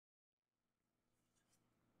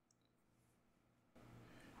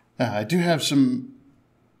I do have some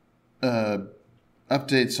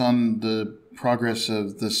updates on the progress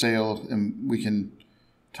of the sale, and we can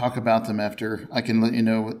talk about them after. I can let you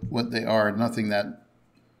know what they are. Nothing that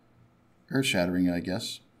earth-shattering, I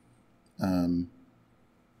guess. But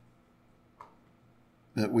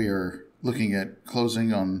we are looking at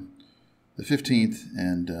closing on the 15th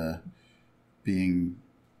and being,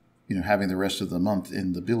 having the rest of the month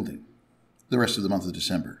in the building. The rest of the month of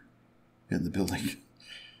December in the building.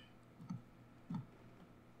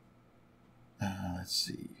 Let's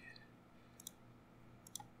see.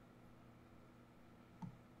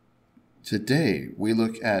 Today, we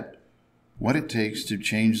look at what it takes to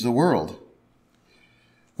change the world,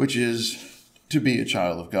 which is to be a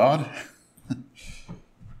child of God.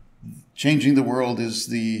 Changing the world is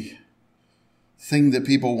the thing that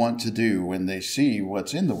people want to do when they see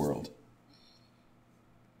what's in the world.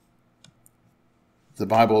 The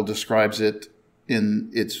Bible describes it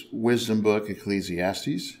in its wisdom book,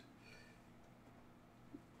 Ecclesiastes,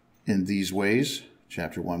 in these ways.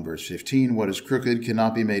 Chapter 1, verse 15, what is crooked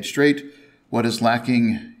cannot be made straight. What is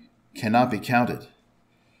lacking cannot be counted.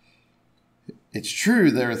 It's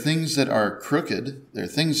true, there are things that are crooked. There are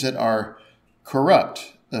things that are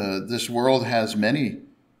corrupt. This world has many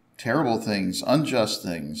terrible things, unjust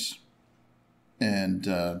things, and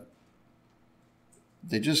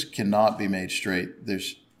they just cannot be made straight.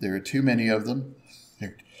 There are too many of them.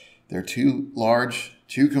 They're too large,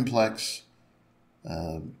 too complex.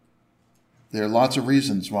 There are lots of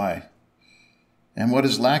reasons why. And what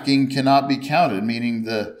is lacking cannot be counted, meaning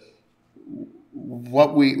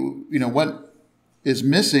what is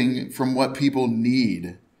missing from what people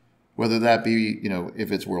need, whether that be,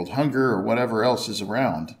 if it's world hunger or whatever else is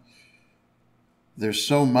around. There's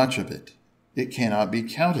so much of it. It cannot be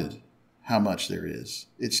counted how much there is.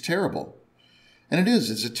 It's terrible. And it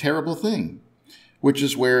is. It's a terrible thing, which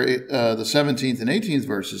is where the 17th and 18th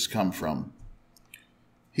verses come from.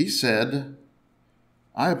 He said,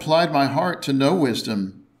 I applied my heart to know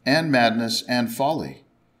wisdom and madness and folly.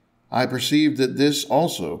 I perceived that this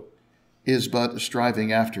also is but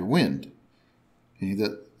striving after wind.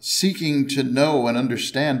 That seeking to know and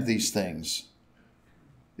understand these things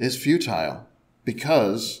is futile,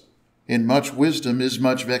 because in much wisdom is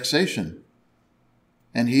much vexation,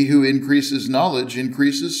 and he who increases knowledge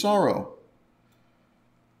increases sorrow.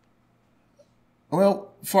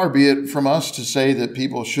 Well, far be it from us to say that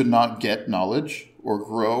people should not get knowledge or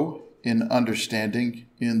grow in understanding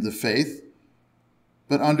in the faith,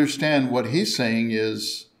 but understand what he's saying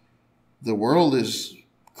is the world is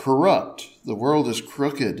corrupt, the world is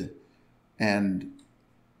crooked, and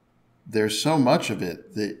there's so much of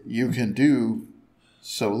it that you can do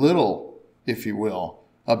so little, if you will,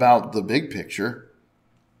 about the big picture.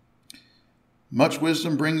 Much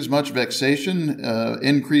wisdom brings much vexation.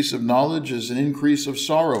 Increase of knowledge is an increase of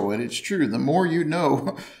sorrow. And it's true. The more you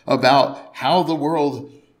know about how the world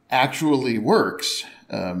actually works,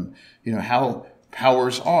 how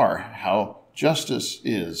powers are, how justice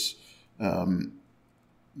is, the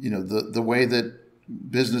way that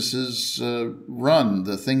businesses run,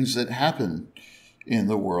 the things that happen in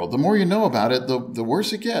the world. The more you know about it, the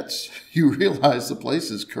worse it gets. You realize the place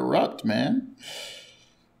is corrupt, man.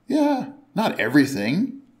 Yeah. Not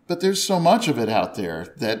everything, but there's so much of it out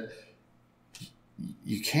there that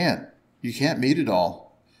you can't meet it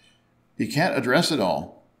all. You can't address it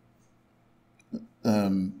all.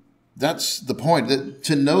 That's the point, that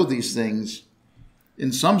to know these things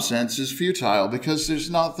in some sense is futile, because there's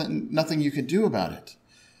nothing you can do about it.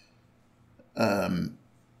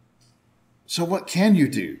 So what can you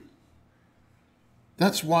do?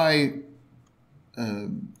 That's why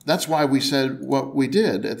we said what we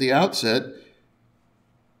did at the outset.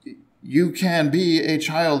 You can be a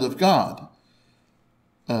child of God.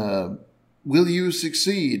 Will you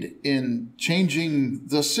succeed in changing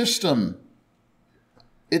the system?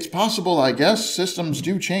 It's possible, I guess. Systems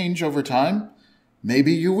do change over time.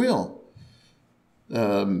 Maybe you will.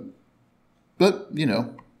 But,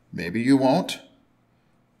 maybe you won't.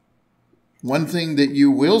 One thing that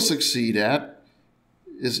you will succeed at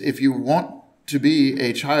is, if you want to be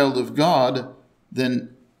a child of God,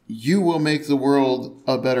 then you will make the world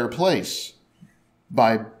a better place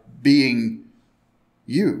by being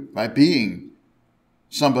you, by being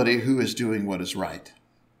somebody who is doing what is right.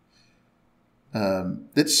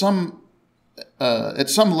 At some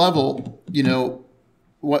level,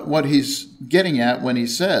 what he's getting at when he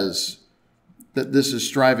says that this is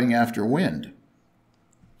striving after wind.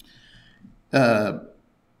 At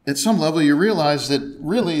some level, you realize that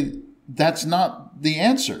really that's not the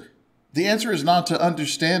answer. The answer is not to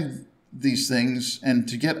understand these things and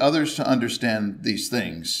to get others to understand these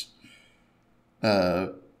things,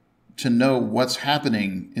 to know what's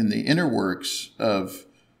happening in the inner works of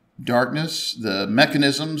darkness, the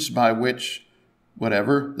mechanisms by which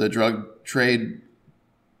the drug trade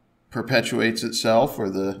perpetuates itself, or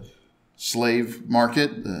the slave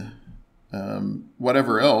market,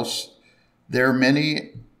 whatever else. There are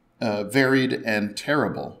many varied and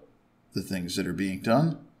terrible, the things that are being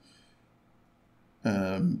done.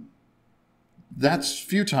 That's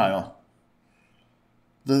futile.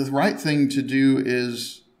 The right thing to do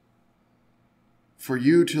is for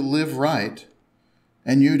you to live right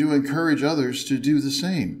and you to encourage others to do the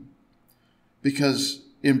same. Because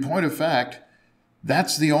in point of fact,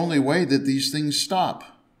 that's the only way that these things stop.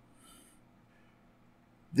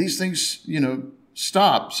 These things,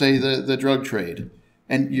 stop, say, the drug trade.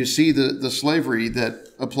 And you see the slavery that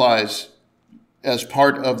applies as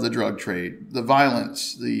part of the drug trade, the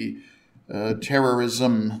violence, the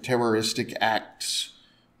terroristic acts,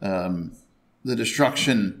 the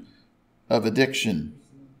destruction of addiction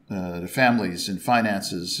to families and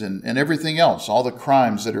finances and everything else, all the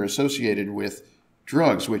crimes that are associated with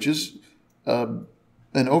drugs, which is an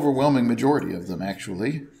overwhelming majority of them,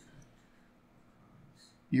 actually.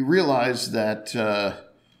 You realize that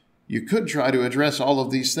you could try to address all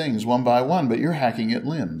of these things one by one, but you're hacking at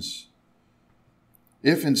limbs.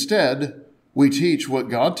 If instead we teach what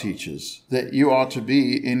God teaches, that you ought to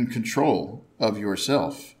be in control of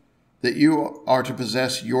yourself, that you are to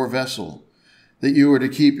possess your vessel, that you are to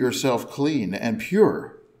keep yourself clean and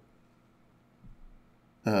pure,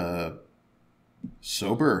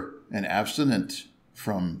 sober and abstinent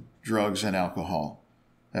from drugs and alcohol,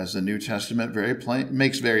 as the New Testament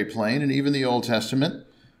makes very plain, and even the Old Testament,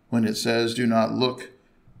 when it says, do not look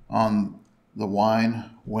on the wine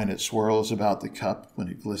when it swirls about the cup, when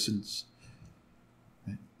it glistens.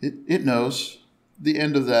 It knows the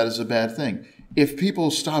end of that is a bad thing. If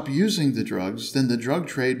people stop using the drugs, then the drug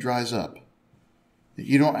trade dries up.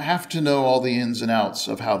 You don't have to know all the ins and outs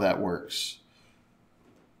of how that works.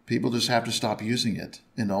 People just have to stop using it,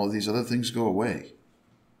 and all of these other things go away.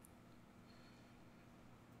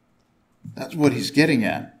 That's what he's getting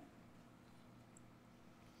at.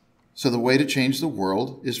 So the way to change the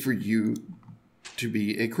world is for you to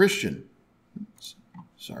be a Christian.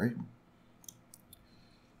 Sorry.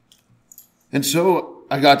 And so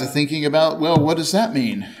I got to thinking about, well, what does that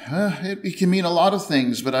mean? It can mean a lot of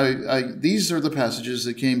things, but these are the passages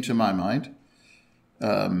that came to my mind.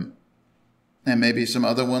 And maybe some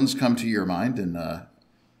other ones come to your mind, and,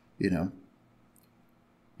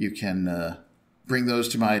 you can bring those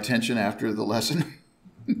to my attention after the lesson.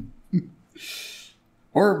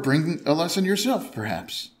 Or bring a lesson yourself,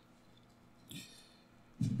 perhaps.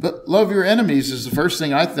 But love your enemies is the first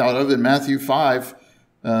thing I thought of in Matthew 5.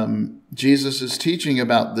 Jesus is teaching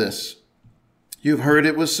about this. You've heard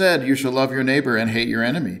it was said, you shall love your neighbor and hate your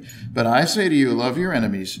enemy. But I say to you, love your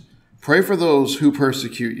enemies. Pray for those who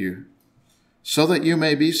persecute you, so that you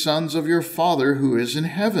may be sons of your Father who is in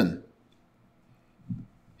heaven.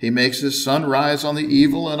 He makes his sun rise on the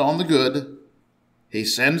evil and on the good. He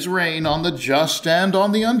sends rain on the just and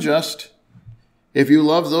on the unjust. If you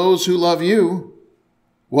love those who love you,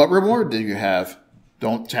 what reward do you have?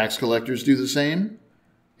 Don't tax collectors do the same?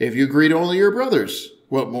 If you greet only your brothers,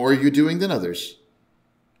 what more are you doing than others?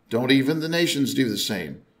 Don't even the nations do the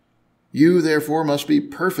same? You, therefore, must be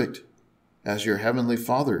perfect, as your heavenly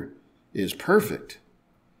Father is perfect.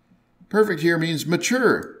 Perfect here means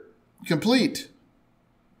mature, complete.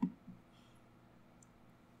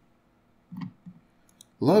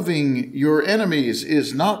 Loving your enemies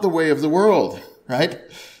is not the way of the world, right?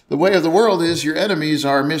 The way of the world is your enemies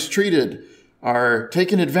are mistreated, are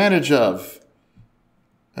taken advantage of,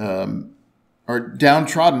 are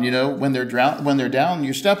downtrodden. When they're down,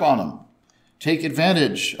 you step on them. Take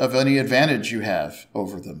advantage of any advantage you have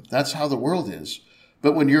over them. That's how the world is.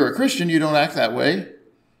 But when you're a Christian, you don't act that way.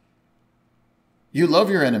 You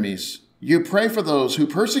love your enemies. You pray for those who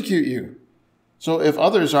persecute you. So if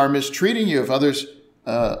others are mistreating you, if others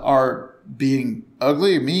are being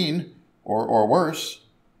ugly, mean, or worse,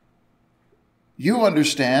 you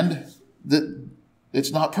understand that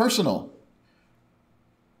it's not personal.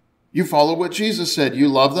 You follow what Jesus said. You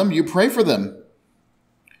love them. You pray for them.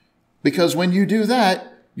 Because when you do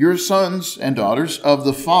that, you're sons and daughters of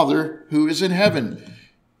the Father who is in heaven.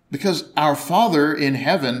 Because our Father in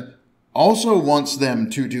heaven also wants them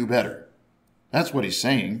to do better. That's what he's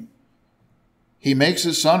saying. He makes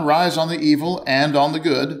his sun rise on the evil and on the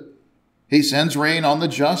good. He sends rain on the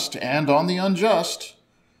just and on the unjust.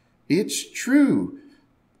 It's true.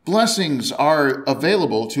 Blessings are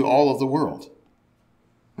available to all of the world.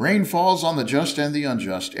 Rain falls on the just and the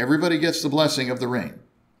unjust. Everybody gets the blessing of the rain.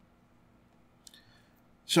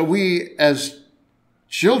 So we, as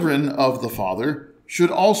children of the Father, should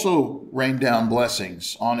also rain down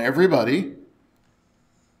blessings on everybody,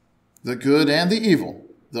 the good and the evil,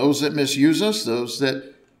 those that misuse us, those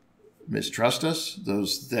that mistrust us,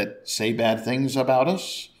 those that say bad things about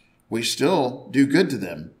us. We still do good to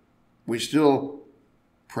them. We still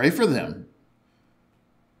pray for them,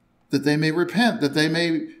 that they may repent, that they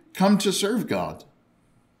may come to serve God.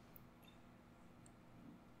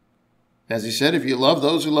 As he said, if you love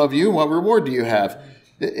those who love you, what reward do you have?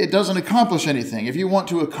 It doesn't accomplish anything. If you want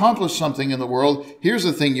to accomplish something in the world, here's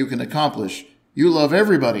the thing you can accomplish. You love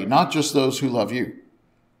everybody, not just those who love you.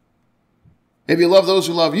 If you love those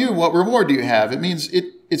who love you, what reward do you have? It means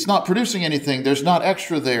it's not producing anything. There's not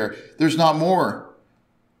extra there. There's not more.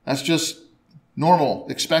 That's just normal,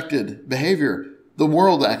 expected behavior. The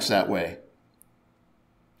world acts that way.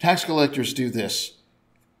 Tax collectors do this.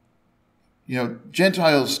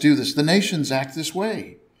 Gentiles do this. The nations act this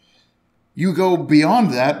way. You go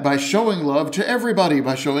beyond that by showing love to everybody,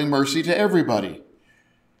 by showing mercy to everybody.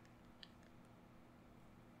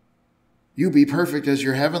 You be perfect as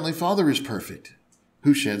your heavenly Father is perfect,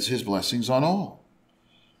 who sheds his blessings on all.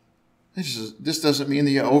 This doesn't mean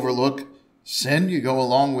that you overlook sin, you go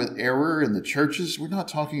along with error in the churches. We're not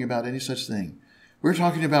talking about any such thing. We're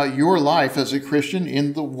talking about your life as a Christian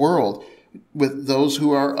in the world with those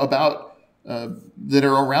who are that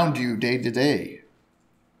are around you day to day,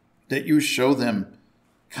 that you show them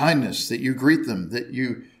kindness, that you greet them, that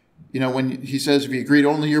when he says, if you greet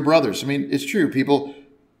only your brothers, it's true. People,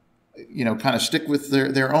 kind of stick with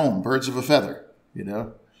their own birds of a feather,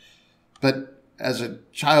 but as a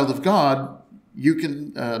child of God, you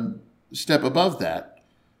can step above that.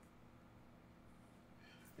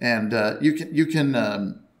 And you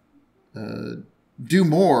can do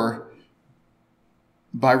more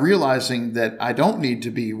by realizing that I don't need to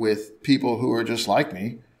be with people who are just like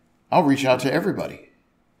me. I'll reach out to everybody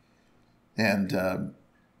and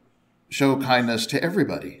show kindness to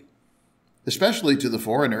everybody, especially to the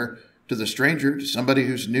foreigner, to the stranger, to somebody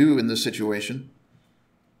who's new in this situation.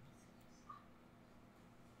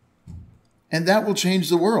 And that will change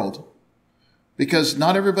the world, because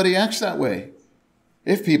not everybody acts that way.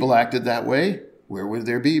 If people acted that way, where would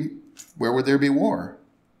there be war?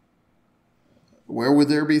 Where would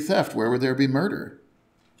there be theft? Where would there be murder?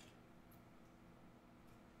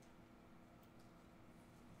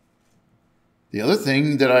 The other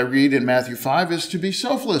thing that I read in Matthew 5 is to be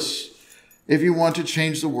selfless. If you want to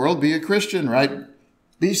change the world, be a Christian, right?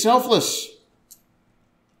 Be selfless.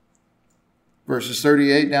 Verses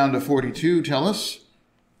 38 down to 42 tell us,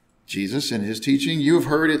 Jesus in his teaching, you have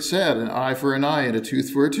heard it said, an eye for an eye and a tooth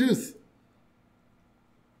for a tooth.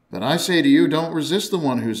 But I say to you, don't resist the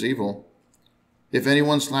one who's evil. If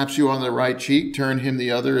anyone slaps you on the right cheek, turn him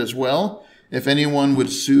the other as well. If anyone would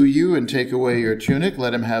sue you and take away your tunic,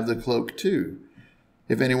 let him have the cloak too.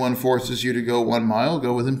 If anyone forces you to go 1 mile,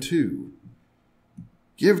 go with him 2.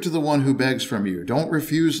 Give to the one who begs from you. Don't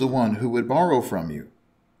refuse the one who would borrow from you.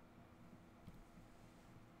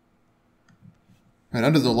 And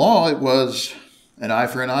under the law, it was an eye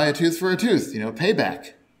for an eye, a tooth for a tooth,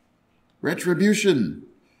 payback, retribution.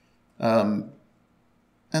 And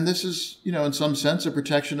this is, in some sense, a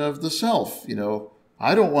protection of the self.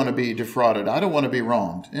 I don't want to be defrauded. I don't want to be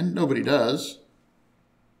wronged. And nobody does.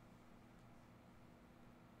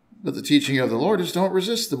 But the teaching of the Lord is don't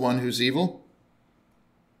resist the one who's evil.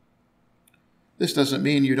 This doesn't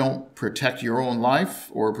mean you don't protect your own life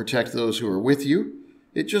or protect those who are with you.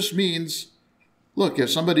 It just means, look, if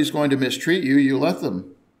somebody's going to mistreat you, you let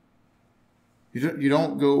them. You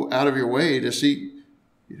don't go out of your way to seek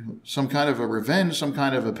some kind of a revenge, some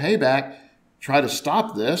kind of a payback. Try to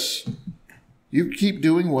stop this. You keep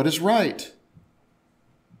doing what is right.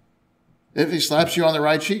 If he slaps you on the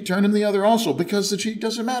right cheek, turn him the other also, because the cheek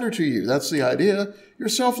doesn't matter to you. That's the idea. You're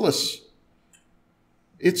selfless.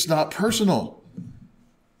 It's not personal.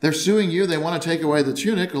 They're suing you. They want to take away the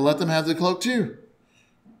tunic. Well, let them have the cloak too.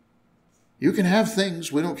 You can have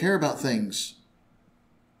things. We don't care about things.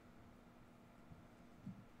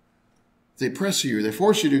 They press you. They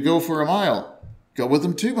force you to go for 1 mile. Go with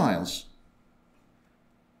them 2 miles.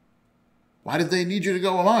 Why did they need you to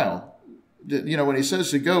go 1 mile? When he says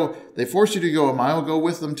to go, they force you to go 1 mile, go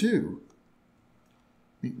with them too.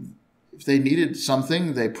 If they needed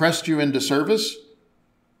something, they pressed you into service.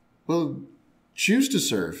 Well, choose to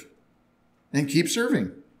serve and keep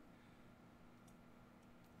serving.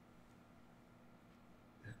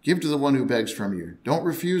 Give to the one who begs from you. Don't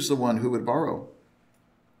refuse the one who would borrow.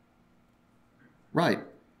 Right.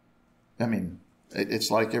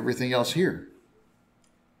 It's like everything else here.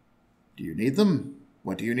 Do you need them?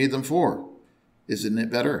 What do you need them for? Isn't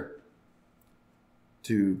it better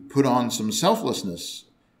to put on some selflessness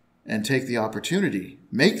and take the opportunity,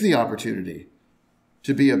 make the opportunity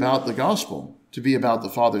to be about the gospel, to be about the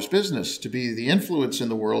Father's business, to be the influence in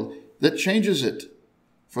the world that changes it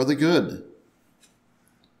for the good?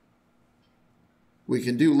 We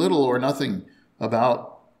can do little or nothing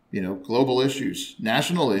about, global issues,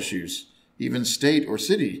 national issues, even state or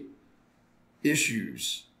city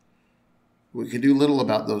issues. We can do little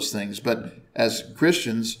about those things, but as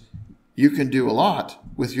Christians, you can do a lot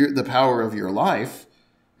with the power of your life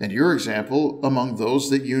and your example among those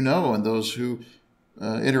that you know and those who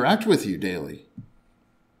interact with you daily.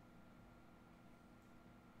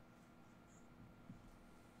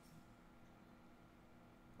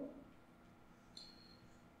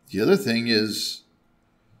 The other thing is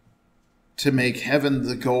to make heaven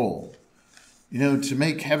the goal. To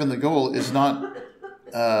make heaven the goal is not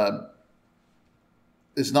a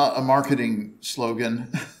marketing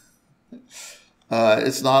slogan.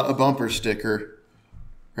 It's not a bumper sticker,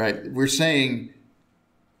 right? We're saying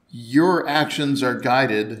your actions are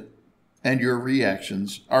guided and your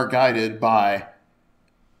reactions are guided by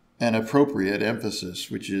an appropriate emphasis,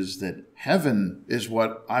 which is that heaven is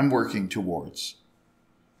what I'm working towards.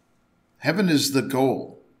 Heaven is the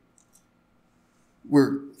goal.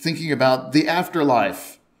 We're thinking about the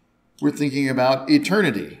afterlife. We're thinking about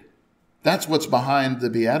eternity. That's what's behind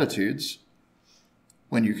the Beatitudes.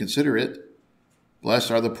 When you consider it,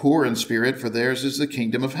 blessed are the poor in spirit, for theirs is the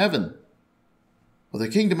kingdom of heaven. Well, the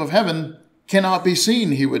kingdom of heaven cannot be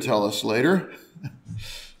seen, he would tell us later.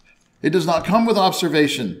 It does not come with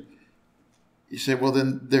observation. You say, well,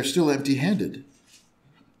 then they're still empty-handed.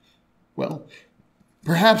 Well,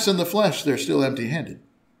 perhaps in the flesh they're still empty-handed.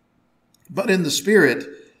 But in the spirit,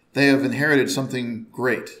 they have inherited something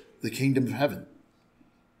great, the kingdom of heaven.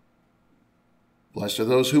 Blessed are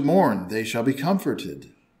those who mourn, they shall be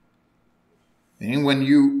comforted. And when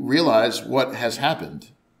you realize what has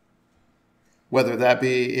happened, whether that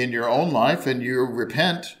be in your own life and you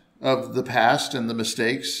repent of the past and the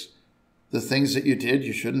mistakes, the things that you did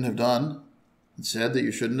you shouldn't have done, and said that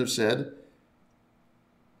you shouldn't have said,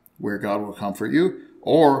 where God will comfort you,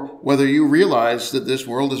 or whether you realize that this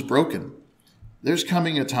world is broken. There's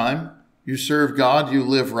coming a time you serve God, you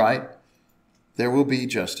live right, there will be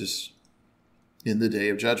justice in the day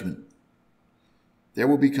of judgment. There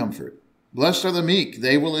will be comfort. Blessed are the meek,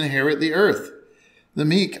 they will inherit the earth. The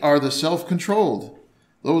meek are the self-controlled,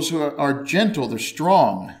 those who are gentle, they're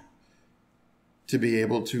strong to be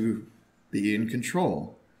able to be in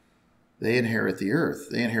control. They inherit the earth,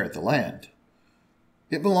 they inherit the land.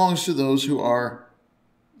 It belongs to those who are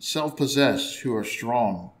self-possessed, who are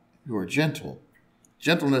strong, who are gentle.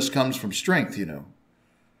 Gentleness comes from strength,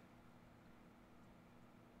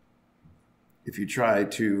 If you try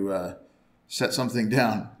to set something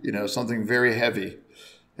down, something very heavy,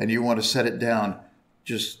 and you want to set it down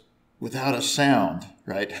just without a sound,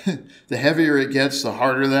 right? The heavier it gets, the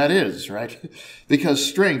harder that is, right? Because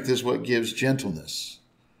strength is what gives gentleness.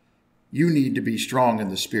 You need to be strong in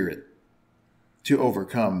the spirit to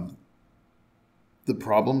overcome the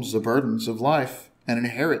problems, the burdens of life, and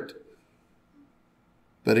inherit.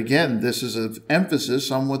 But again, this is an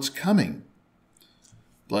emphasis on what's coming.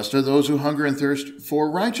 Blessed are those who hunger and thirst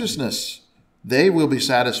for righteousness. They will be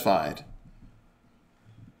satisfied.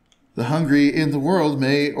 The hungry in the world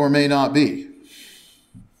may or may not be.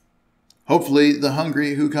 Hopefully, the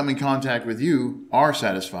hungry who come in contact with you are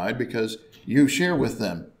satisfied because you share with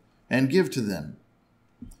them and give to them.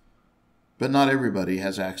 But not everybody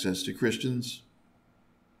has access to Christians.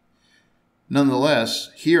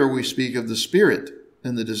 Nonetheless, here we speak of the Spirit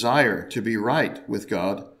and the desire to be right with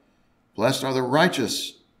God. Blessed are the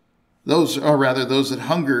righteous. Those that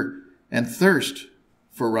hunger and thirst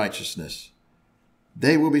for righteousness.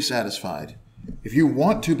 They will be satisfied. If you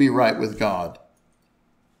want to be right with God.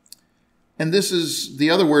 And this is, the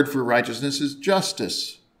other word for righteousness is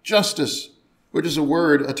justice. Justice, which is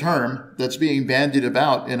a term that's being bandied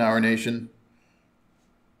about in our nation.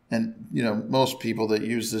 And, most people that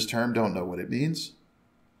use this term don't know what it means.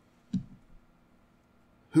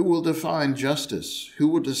 Who will define justice? Who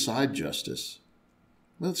will decide justice?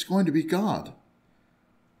 Well, it's going to be God.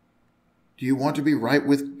 Do you want to be right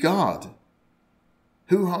with God?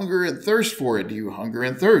 Who hunger and thirst for it? Do you hunger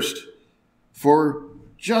and thirst for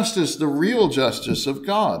justice, the real justice of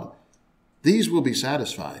God? These will be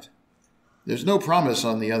satisfied. There's no promise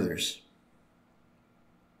on the others.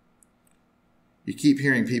 You keep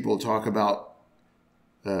hearing people talk about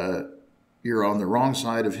you're on the wrong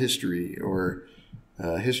side of history, or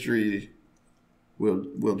history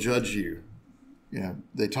will judge you.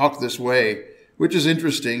 They talk this way, which is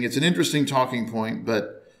interesting. It's an interesting talking point,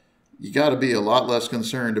 but you got to be a lot less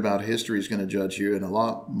concerned about history is going to judge you and a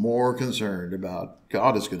lot more concerned about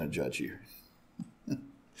God is going to judge you.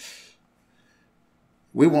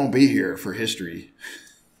 We won't be here for history.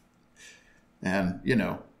 And,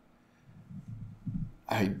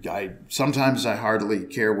 I sometimes I hardly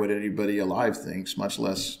care what anybody alive thinks, much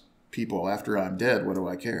less people after I'm dead. What do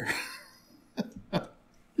I care?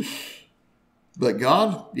 But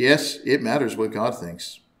God, yes, it matters what God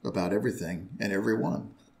thinks about everything and everyone.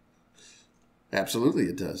 Absolutely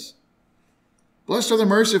it does. Blessed are the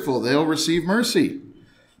merciful, they'll receive mercy.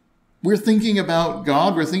 We're thinking about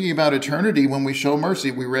God, we're thinking about eternity when we show mercy.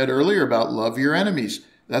 We read earlier about love your enemies.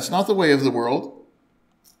 That's not the way of the world.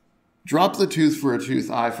 Drop the tooth for a tooth,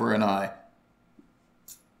 eye for an eye.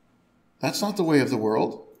 That's not the way of the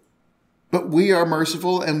world. But we are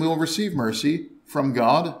merciful and we'll receive mercy from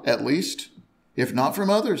God, at least, if not from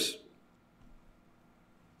others.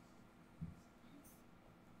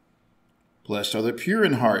 Blessed are the pure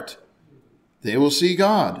in heart. They will see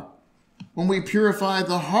God. When we purify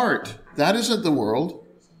the heart, that isn't the world.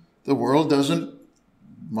 The world doesn't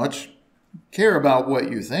much care about what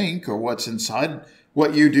you think or what's inside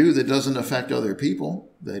what you do that doesn't affect other people.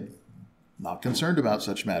 They're not concerned about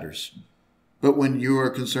such matters. But when you are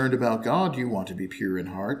concerned about God, you want to be pure in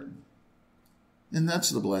heart. And that's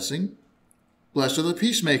the blessing. Blessed are the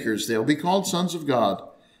peacemakers. They'll be called sons of God.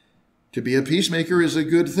 To be a peacemaker is a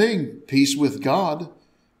good thing. Peace with God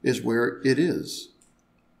is where it is.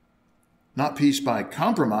 Not peace by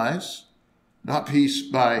compromise, not peace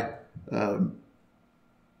by, kind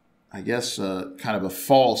of a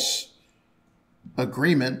false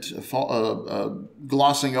agreement,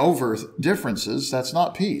 glossing over differences. That's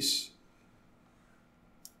not peace.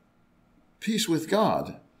 Peace with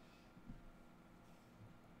God.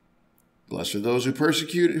 Blessed are those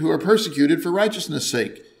who are persecuted for righteousness'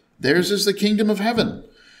 sake. Theirs is the kingdom of heaven.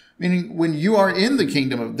 Meaning, when you are in the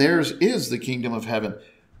kingdom theirs is the kingdom of heaven.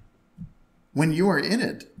 When you are in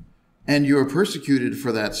it and you are persecuted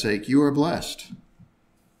for that sake, you are blessed.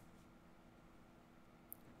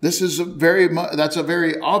 That's a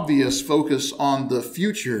very obvious focus on the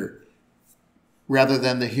future rather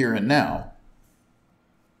than the here and now.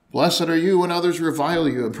 Blessed are you when others revile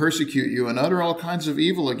you and persecute you and utter all kinds of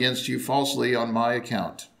evil against you falsely on my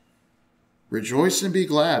account. Rejoice and be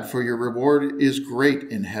glad, for your reward is great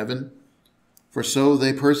in heaven, for so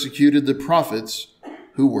they persecuted the prophets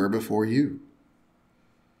who were before you.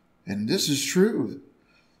 And this is true.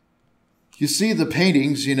 You see the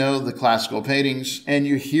paintings, the classical paintings, and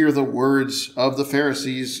you hear the words of the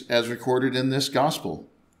Pharisees as recorded in this gospel.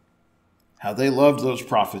 How they loved those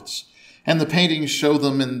prophets. And the paintings show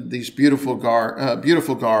them in these beautiful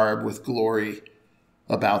garb with glory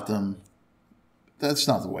about them. That's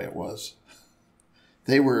not the way it was.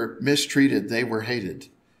 They were mistreated. They were hated.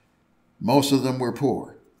 Most of them were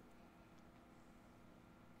poor.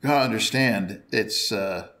 You gotta understand, it's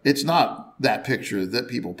not that picture that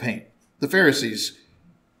people paint. The Pharisees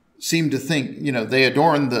seem to think, they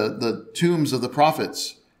adorn the tombs of the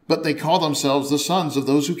prophets, but they call themselves the sons of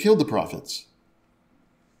those who killed the prophets.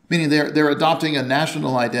 Meaning they're adopting a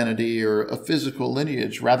national identity or a physical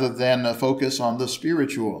lineage rather than a focus on the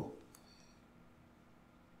spiritual.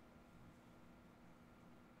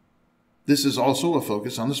 This is also a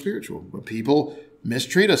focus on the spiritual. When people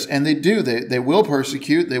mistreat us, and they do, they will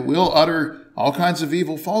persecute, they will utter all kinds of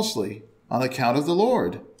evil falsely on account of the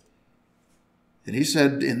Lord. And he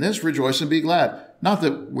said, in this, rejoice and be glad. Not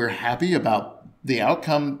that we're happy about the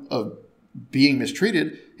outcome of being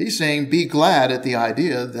mistreated. He's saying, be glad at the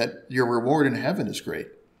idea that your reward in heaven is great.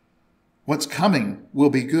 What's coming will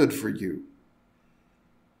be good for you.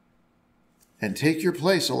 And take your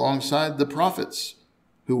place alongside the prophets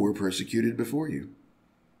who were persecuted before you.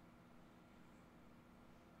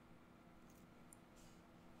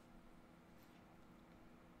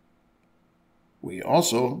 We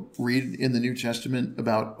also read in the New Testament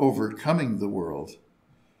about overcoming the world.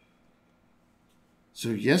 So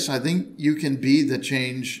yes, I think you can be the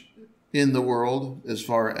change in the world as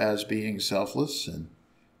far as being selfless and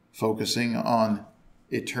focusing on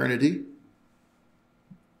eternity,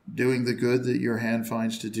 doing the good that your hand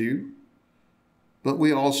finds to do. But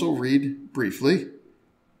we also read briefly,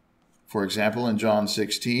 for example, in John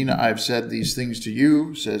 16, I've said these things to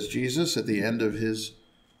you, says Jesus at the end of his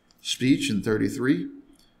speech in 33,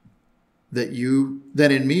 that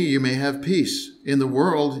in me you may have peace. In the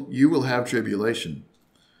world you will have tribulation.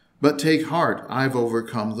 But take heart, I've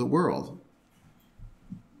overcome the world.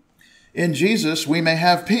 In Jesus we may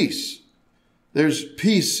have peace. There's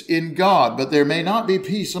peace in God, but there may not be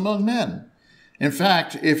peace among men. In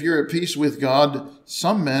fact, if you're at peace with God,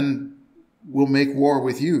 some men will make war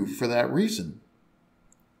with you for that reason.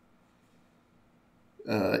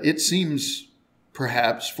 It seems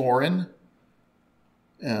perhaps foreign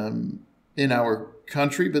in our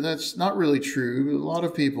country, but that's not really true. A lot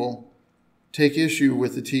of people take issue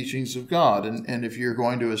with the teachings of God, and if you're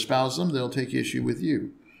going to espouse them, they'll take issue with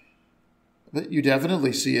you. But you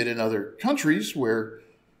definitely see it in other countries where,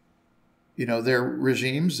 their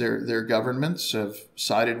regimes, their governments have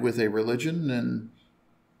sided with a religion and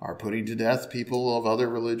are putting to death people of other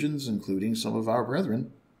religions, including some of our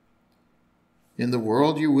brethren. In the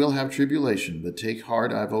world you will have tribulation, but take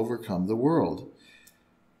heart, I've overcome the world.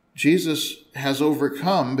 Jesus has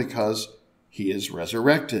overcome because he is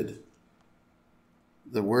resurrected.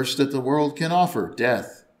 The worst that the world can offer,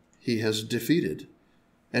 death, he has defeated.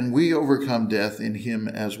 And we overcome death in him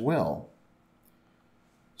as well.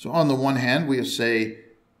 So on the one hand, we say,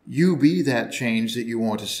 you be that change that you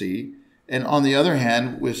want to see. And on the other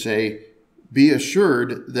hand, we say, be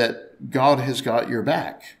assured that God has got your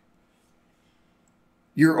back.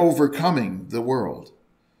 You're overcoming the world.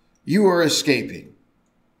 You are escaping.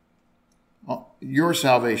 Your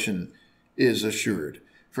salvation is assured.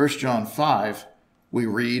 1 John 5, we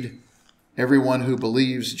read, everyone who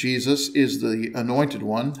believes Jesus is the anointed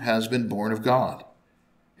one has been born of God.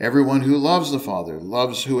 Everyone who loves the Father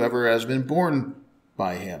loves whoever has been born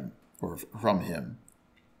by him or from him.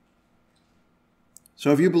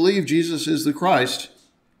 So if you believe Jesus is the Christ,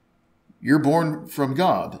 you're born from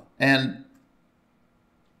God. And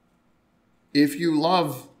if you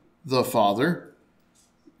love the Father,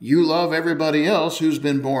 you love everybody else who's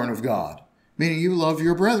been born of God, meaning you love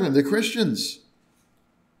your brethren, the Christians.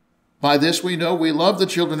 By this we know we love the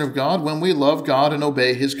children of God when we love God and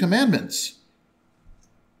obey his commandments.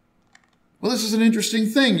 Well, this is an interesting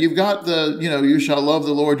thing. You've got you shall love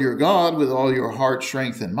the Lord your God with all your heart,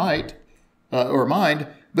 strength, and might, or mind.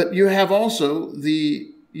 But you have also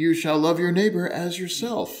you shall love your neighbor as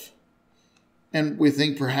yourself. And we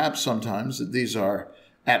think perhaps sometimes that these are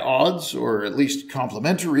at odds or at least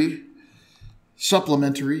complementary,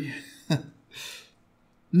 supplementary.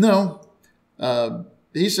 No.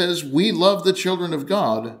 He says we love the children of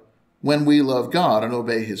God when we love God and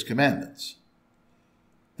obey his commandments.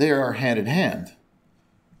 They are hand in hand.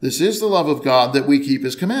 This is the love of God that we keep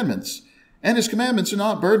his commandments. And his commandments are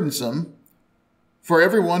not burdensome, for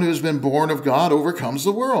everyone who has been born of God overcomes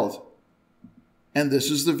the world. And this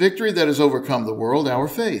is the victory that has overcome the world, our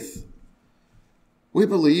faith. We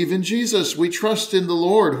believe in Jesus. We trust in the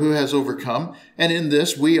Lord who has overcome. And in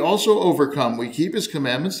this we also overcome. We keep his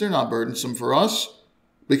commandments. They're not burdensome for us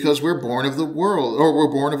because we're born of the world, or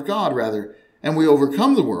we're born of God rather, and we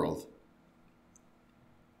overcome the world.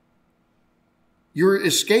 You're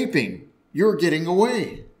escaping. You're getting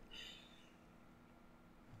away.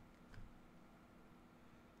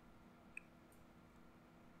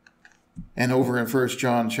 And over in 1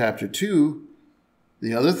 John chapter 2,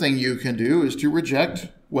 the other thing you can do is to reject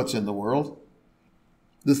what's in the world.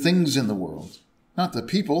 The things in the world. Not the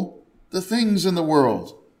people, the things in the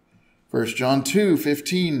world. 1 John 2,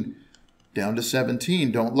 15 down to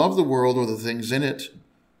 17. Don't love the world or the things in it.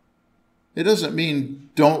 It doesn't mean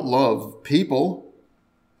don't love people.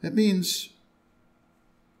 It means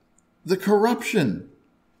the corruption,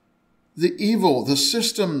 the evil, the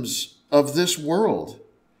systems of this world.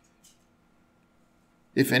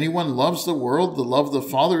 If anyone loves the world, the love of the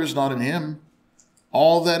Father is not in him.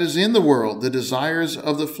 All that is in the world, the desires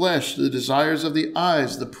of the flesh, the desires of the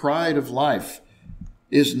eyes, the pride of life,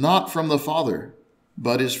 is not from the Father,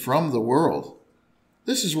 but is from the world.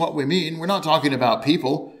 This is what we mean. We're not talking about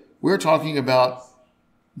people. We're talking about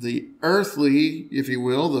the earthly, if you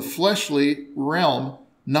will, the fleshly realm,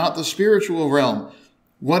 not the spiritual realm.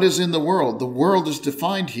 What is in the world? The world is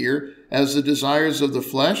defined here as the desires of the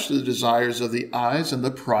flesh, the desires of the eyes, and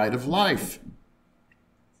the pride of life.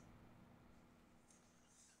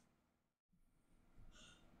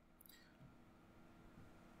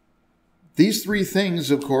 These three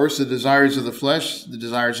things, of course, the desires of the flesh, the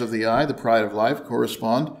desires of the eye, the pride of life,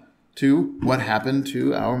 correspond to what happened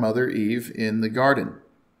to our mother Eve in the garden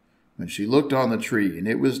when she looked on the tree and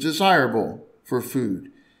it was desirable for food.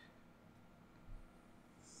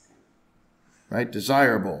 Right?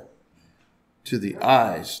 Desirable to the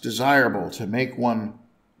eyes, desirable to make one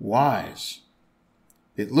wise.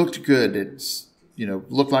 It looked good. It's,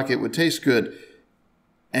 looked like it would taste good.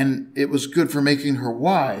 And it was good for making her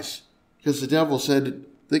wise because the devil said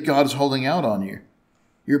that God is holding out on you.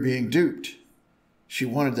 You're being duped. She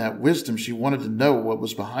wanted that wisdom. She wanted to know what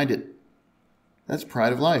was behind it. That's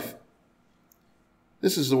pride of life.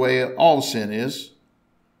 This is the way all sin is.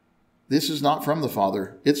 This is not from the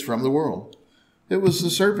Father. It's from the world. It was the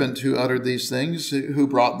serpent who uttered these things, who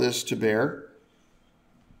brought this to bear.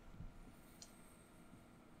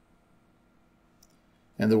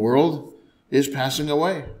 And the world is passing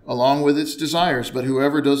away along with its desires, but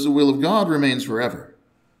whoever does the will of God remains forever.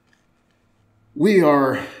 We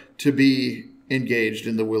are to be engaged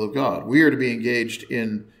in the will of God. We are to be engaged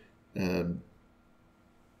in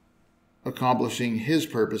accomplishing his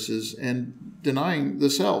purposes and denying the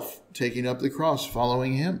self, taking up the cross,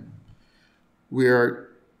 following him. We are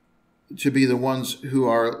to be the ones who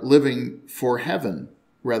are living for heaven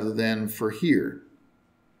rather than for here.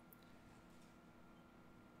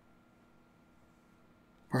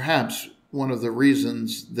 Perhaps one of the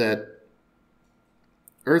reasons that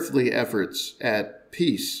earthly efforts at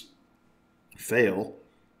peace fail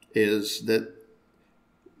is that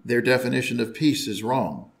their definition of peace is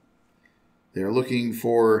wrong. They're looking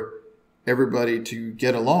for everybody to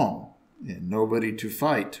get along and nobody to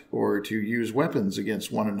fight or to use weapons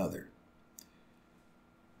against one another.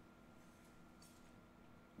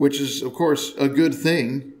 Which is, of course, a good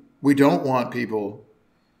thing. We don't want people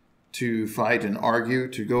to fight and argue,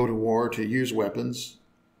 to go to war, to use weapons.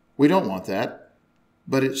 We don't want that.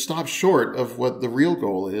 But it stops short of what the real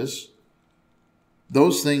goal is.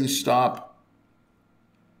 Those things stop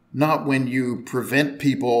not when you prevent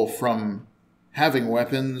people from having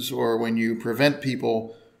weapons, or when you prevent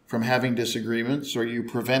people from having disagreements, or you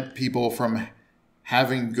prevent people from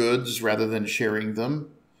having goods rather than sharing them.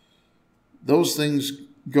 Those things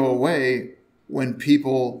go away when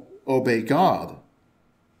people obey God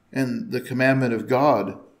and the commandment of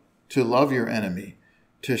God to love your enemy,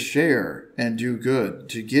 to share and do good,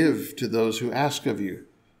 to give to those who ask of you,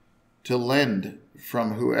 to lend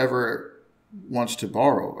from whoever wants to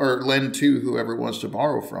borrow, or lend to whoever wants to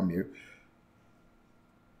borrow from you.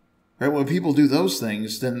 Right? When people do those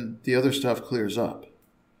things, then the other stuff clears up.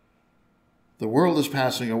 The world is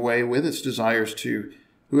passing away with its desires too.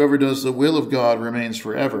 Whoever does the will of God remains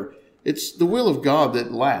forever. It's the will of God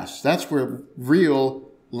that lasts. That's where real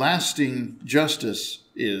lasting justice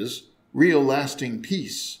is, real lasting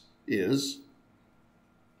peace is.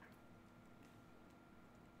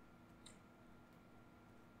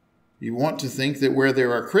 You want to think that where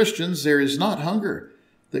there are Christians, there is not hunger,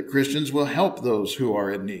 that Christians will help those who are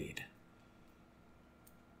in need.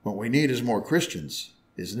 What we need is more Christians,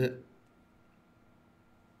 isn't it?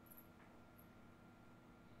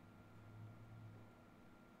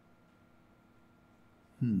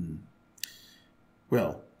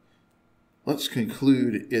 Well, let's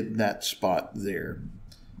conclude in that spot there.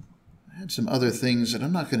 I had some other things, and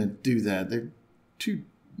I'm not going to do that.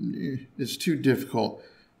 It's too difficult.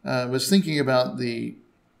 I was thinking about the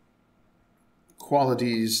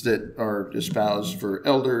qualities that are espoused for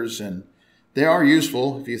elders, and they are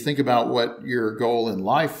useful. If you think about what your goal in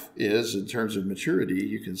life is in terms of maturity,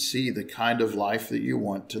 you can see the kind of life that you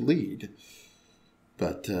want to lead.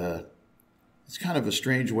 But it's kind of a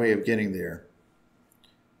strange way of getting there.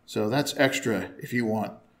 So that's extra if you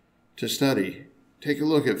want to study. Take a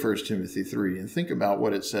look at 1 Timothy 3 and think about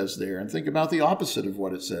what it says there, and think about the opposite of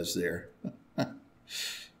what it says there.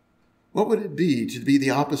 What would it be to be the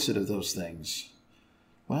opposite of those things?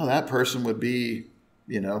 Well, that person would be,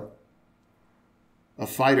 a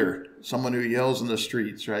fighter, someone who yells in the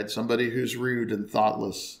streets, right? Somebody who's rude and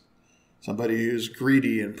thoughtless, somebody who's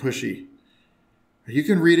greedy and pushy. You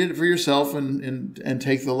can read it for yourself and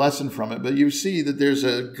take the lesson from it, but you see that there's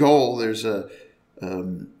a goal, there's a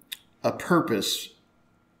purpose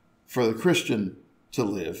for the Christian to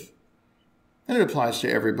live. And it applies to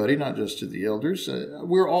everybody, not just to the elders.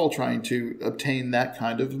 We're all trying to obtain that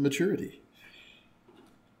kind of maturity.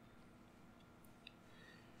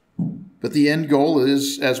 But the end goal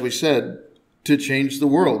is, as we said, to change the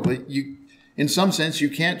world. But in some sense, you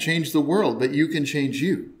can't change the world, but you can change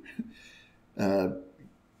you.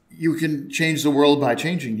 You can change the world by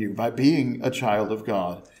changing you, by being a child of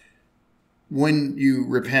God. When you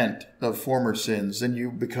repent of former sins, then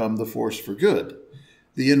you become the force for good,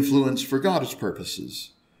 the influence for God's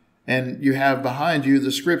purposes. And you have behind you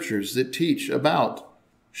the scriptures that teach about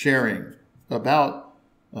sharing, about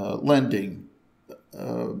lending,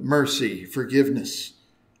 mercy, forgiveness.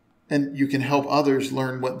 And you can help others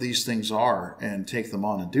learn what these things are and take them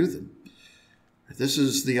on and do them. This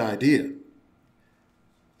is the idea.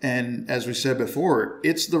 And as we said before,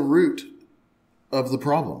 it's the root of the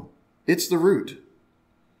problem. It's the root.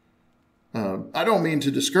 I don't mean to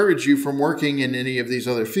discourage you from working in any of these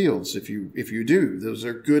other fields. If you do, those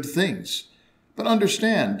are good things. But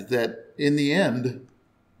understand that in the end,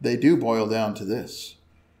 they do boil down to this.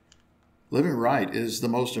 Living right is the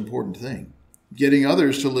most important thing. Getting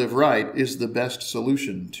others to live right is the best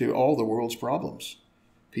solution to all the world's problems.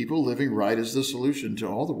 People living right is the solution to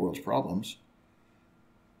all the world's problems.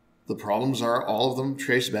 The problems are all of them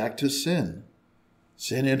traced back to sin.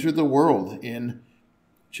 Sin entered the world in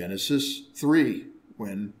Genesis 3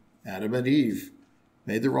 when Adam and Eve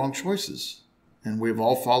made the wrong choices. And we've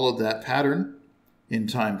all followed that pattern in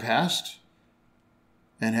time past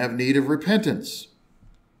and have need of repentance.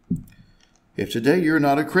 If today you're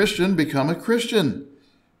not a Christian, become a Christian.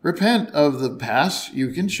 Repent of the past. You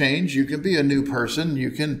can change. You can be a new person.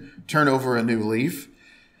 You can turn over a new leaf.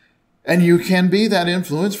 And you can be that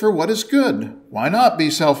influence for what is good. Why not be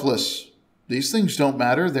selfless? These things don't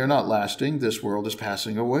matter. They're not lasting. This world is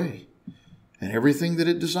passing away. And everything that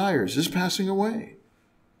it desires is passing away.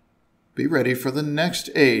 Be ready for the next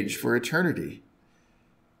age, for eternity.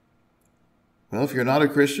 Well, if you're not a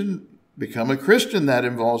Christian, become a Christian. That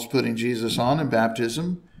involves putting Jesus on in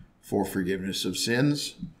baptism for forgiveness of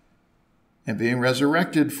sins and being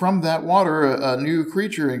resurrected from that water, a new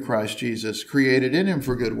creature in Christ Jesus, created in him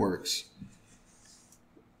for good works.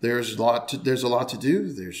 There's a lot to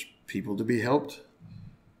do. There's people to be helped.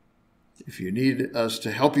 If you need us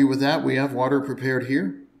to help you with that, we have water prepared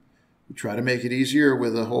here. We try to make it easier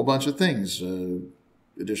with a whole bunch of things,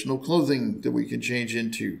 additional clothing that we can change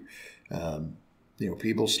into.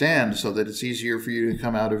 People stand so that it's easier for you to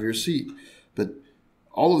come out of your seat. But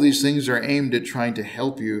all of these things are aimed at trying to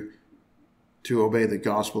help you to obey the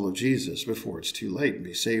gospel of Jesus before it's too late and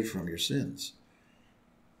be saved from your sins.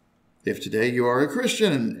 If today you are a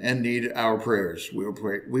Christian and need our prayers,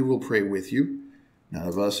 we will pray with you. None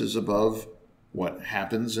of us is above what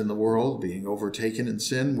happens in the world, being overtaken in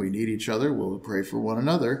sin. We need each other. We'll pray for one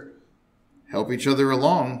another, help each other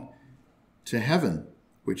along to heaven,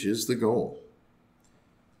 which is the goal.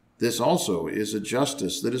 This also is a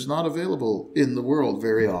justice that is not available in the world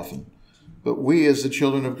very often. But we as the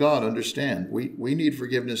children of God understand we need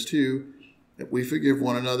forgiveness too. If we forgive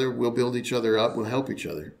one another, we'll build each other up, we'll help each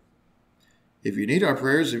other. If you need our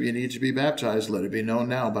prayers, if you need to be baptized, let it be known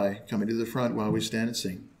now by coming to the front while we stand and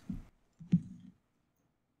sing.